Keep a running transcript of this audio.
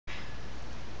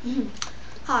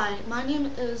Hi, my name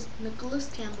is Nicolas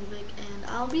and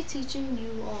I'll be teaching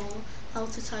you all how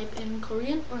to type in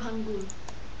Korean or Hangul.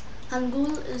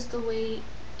 Hangul is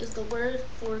the word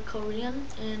for Korean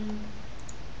in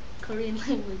Korean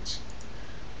language.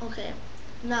 Okay,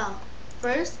 now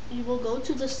first you will go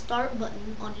to the start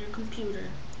button on your computer.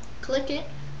 Click it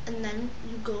and then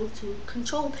you go to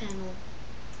control panel.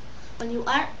 When you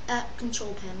are at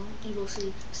control panel, you will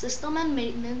see system and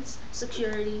maintenance,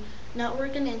 security,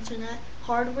 network and internet,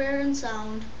 hardware and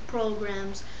sound,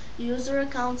 programs, user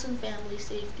accounts and family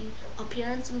safety,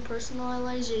 appearance and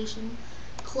personalization,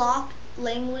 clock,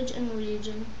 language and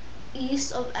region,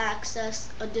 ease of access,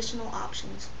 additional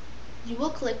options. You will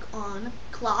click on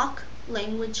clock,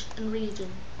 language and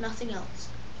region, nothing else.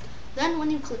 Then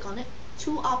when you click on it,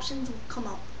 two options will come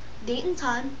out, date and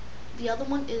time. The other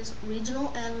one is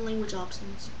regional and language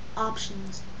options.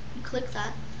 You click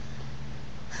that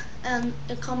and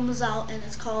it comes out and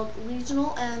it's called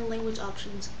regional and language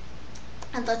options.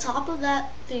 At the top of the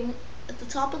thing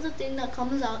that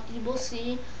comes out, you will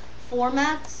see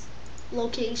formats,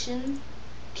 location,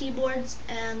 keyboards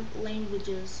and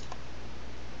languages.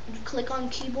 You click on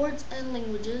keyboards and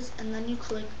languages and then you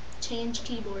click change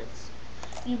keyboards.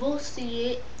 You will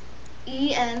see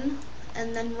EN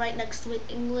and then right next to it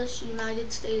English,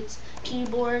 United States,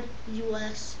 keyboard,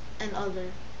 US, and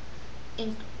other.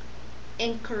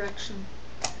 Incorrection.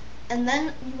 And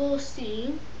then you will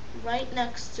see right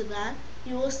next to that,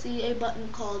 you will see a button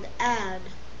called add.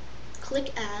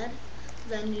 Click add,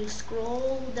 then you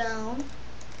scroll down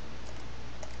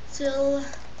till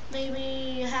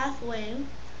maybe halfway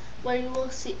where you will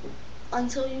see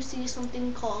until you see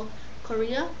something called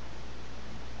Korea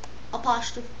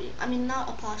not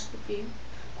apostrophe,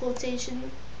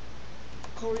 quotation,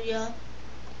 Korea,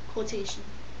 quotation.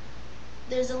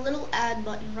 There's a little add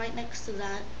button right next to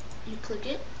that. You click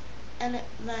it, and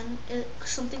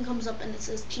something comes up and it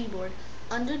says keyboard.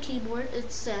 Under keyboard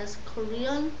it says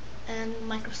Korean and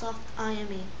Microsoft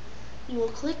IME. You will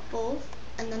click both,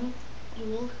 and then you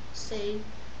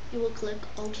will click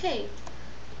OK.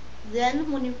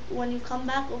 Then when you come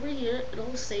back over here,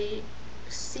 it'll say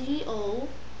CO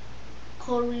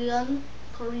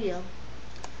Korea.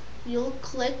 You'll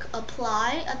click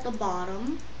apply at the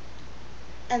bottom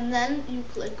and then you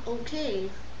click OK.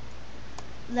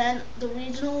 Then the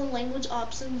regional language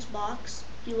options box,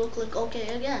 you will click OK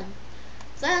again.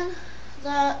 Then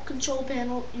the control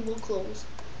panel you will close.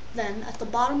 Then at the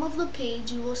bottom of the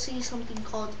page you will see something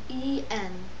called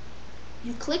EN.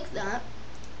 You click that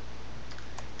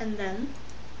and then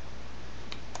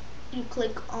you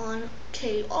click on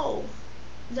KO.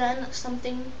 Then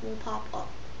something will pop up.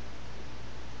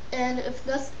 And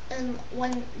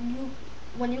when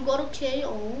you go to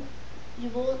KO, you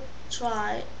will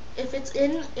try if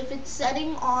it's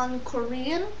setting on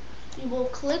Korean, you will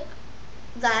click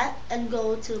that and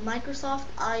go to Microsoft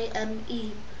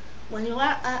IME. When you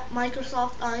are at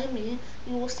Microsoft IME,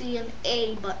 you will see an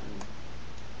A button.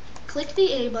 Click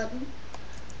the A button.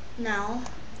 Now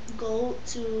go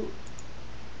to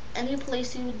any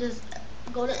place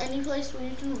go to any place where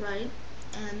you can write,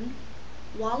 and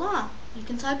voila, you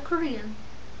can type Korean.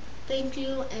 Thank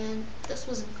you, and this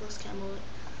was Nicolas.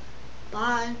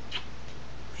 Bye.